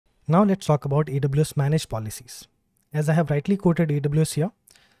Now let's talk about AWS Managed Policies. As I have rightly quoted AWS here,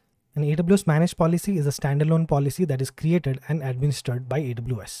 an AWS Managed Policy is a standalone policy that is created and administered by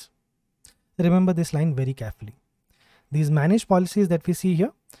AWS. Remember this line very carefully. These managed policies that we see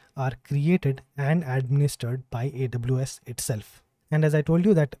here are created and administered by AWS itself. And as I told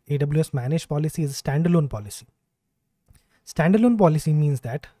you that AWS Managed Policy is a standalone policy. Standalone policy means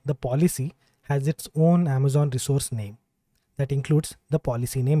that the policy has its own Amazon resource name that includes the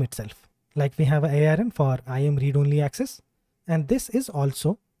policy name itself. Like we have an ARN for IAM read-only access, and this is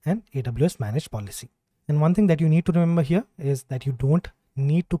also an AWS Managed Policy. And one thing that you need to remember here is that you don't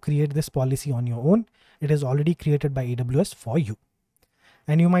need to create this policy on your own. It is already created by AWS for you.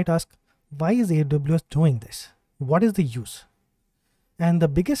 And you might ask, why is AWS doing this? What is the use? And the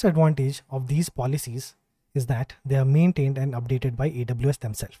biggest advantage of these policies is that they are maintained and updated by AWS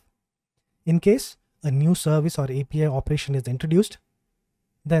themselves. In case a new service or API operation is introduced,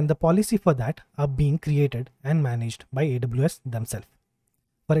 then the policy for that are being created and managed by AWS themselves.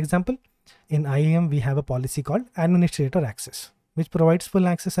 For example, in IAM, we have a policy called Administrator Access, which provides full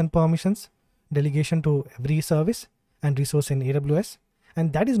access and permissions, delegation to every service and resource in AWS.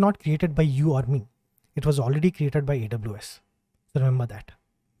 And that is not created by you or me. It was already created by AWS. So remember that.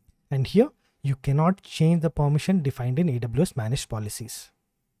 And here, you cannot change the permission defined in AWS Managed Policies.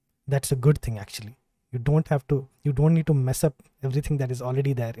 That's a good thing actually. You don't need to mess up everything that is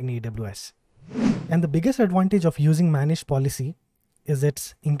already there in AWS. And the biggest advantage of using Managed Policy is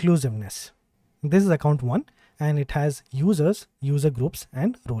its inclusiveness. This is account 1 and it has users, user groups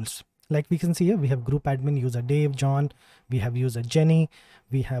and roles. Like we can see here, we have group admin, user Dave, John, we have user Jenny,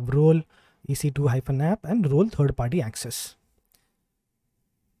 we have role, EC2-app and role third-party access.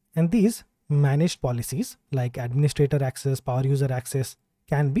 And these managed policies like administrator access, power user access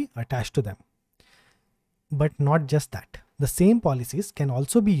can be attached to them. But not just that. The same policies can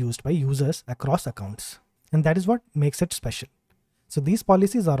also be used by users across accounts. And that is what makes it special. So these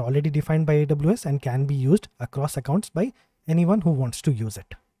policies are already defined by AWS and can be used across accounts by anyone who wants to use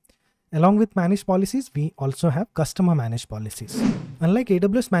it. Along with managed policies, we also have customer managed policies. Unlike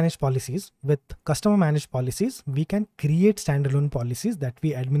AWS managed policies, with customer managed policies, we can create standalone policies that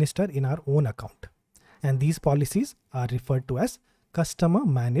we administer in our own account. And these policies are referred to as customer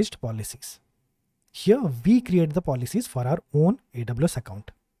managed policies. Here we create the policies for our own AWS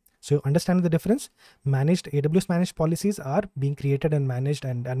account. So understand the difference. AWS managed policies are being created and managed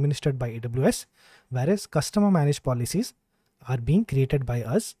and administered by AWS, whereas customer managed policies are being created by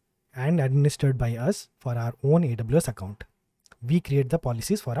us and administered by us for our own AWS account. We create the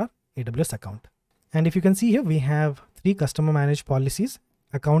policies for our AWS account. And if you can see here, we have 3 customer managed policies: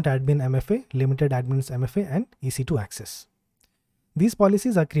 account admin MFA, limited admins MFA, and EC2 access. These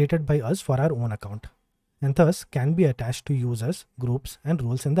policies are created by us for our own account and thus can be attached to users, groups, and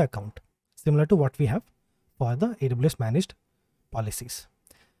roles in the account, similar to what we have for the AWS managed policies.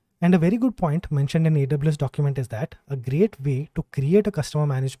 And a very good point mentioned in AWS document is that a great way to create a customer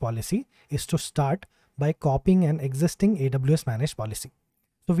managed policy is to start by copying an existing AWS managed policy.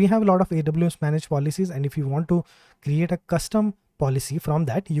 So we have a lot of AWS managed policies, and if you want to create a custom policy from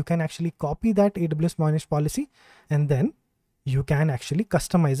that, you can actually copy that AWS managed policy and then you can actually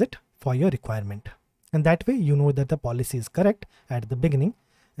customize it for your requirement. And that way you know that the policy is correct at the beginning,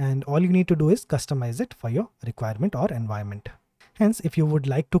 and all you need to do is customize it for your requirement or environment. Hence, if you would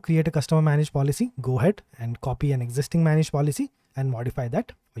like to create a customer managed policy, go ahead and copy an existing managed policy and modify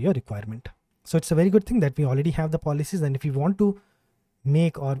that for your requirement. So it's a very good thing that we already have the policies, and if you want to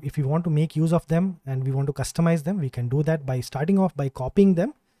make use of them and we want to customize them, we can do that by starting off by copying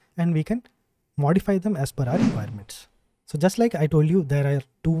them, and we can modify them as per our requirements. So just like I told you, there are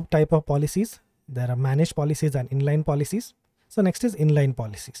 2 types of policies. There are managed policies and inline policies. So next is inline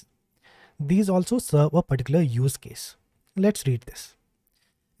policies. These also serve a particular use case. Let's read this.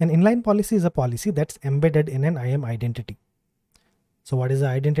 An inline policy is a policy that's embedded in an IAM identity. So what is the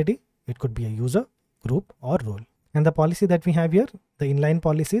identity? It could be a user, group, or role. And the policy that we have here, the inline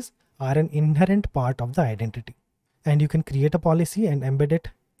policies, are an inherent part of the identity. And you can create a policy and embed it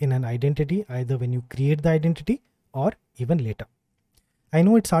in an identity either when you create the identity or even later. I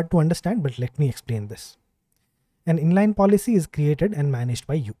know it's hard to understand, but let me explain this. An inline policy is created and managed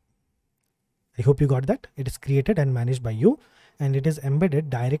by you. I hope you got that. It is created and managed by you, and it is embedded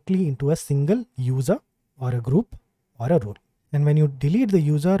directly into a single user or a group or a role. And when you delete the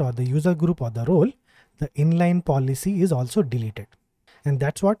user or the user group or the role, the inline policy is also deleted. And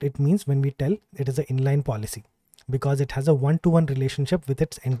that's what it means when we tell it is an inline policy, because it has a one-to-one relationship with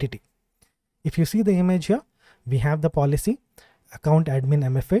its entity. If you see the image here, we have the policy account admin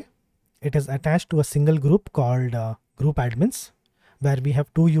MFA. It is attached to a single group called group admins, where we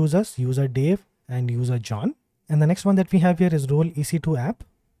have two users, user Dave and user John. And the next one that we have here is role EC2 app,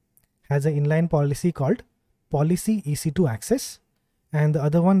 has an inline policy called policy EC2 access. And the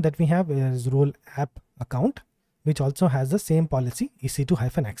other one that we have is role app account, which also has the same policy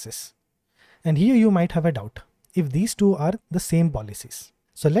EC2-access. And here you might have a doubt if these two are the same policies.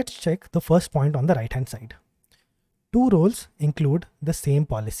 So let's check the first point on the right hand side. Two roles include the same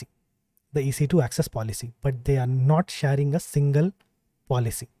policy, the EC2 access policy, but they are not sharing a single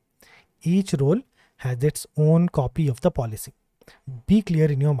policy. Each role has its own copy of the policy. Be clear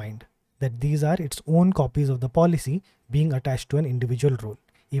in your mind that these are its own copies of the policy being attached to an individual role.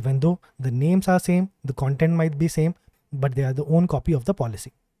 Even though the names are same, the content might be same, but they are the own copy of the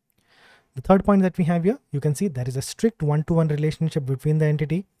policy. The third point that we have here, you can see there is a strict one-to-one relationship between the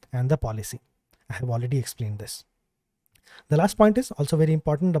entity and the policy. I have already explained this. The last point is also very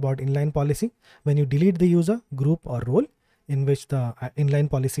important about inline policy. When you delete the user, group or role in which the inline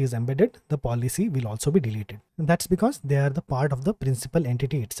policy is embedded, the policy will also be deleted. And that's because they are the part of the principal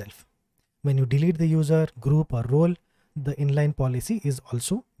entity itself. When you delete the user, group or role, the inline policy is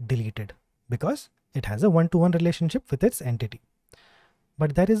also deleted because it has a one-to-one relationship with its entity.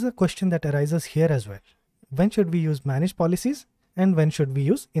 But there is a question that arises here as well. When should we use managed policies and when should we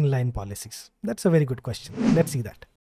use inline policies? That's a very good question. Let's see that.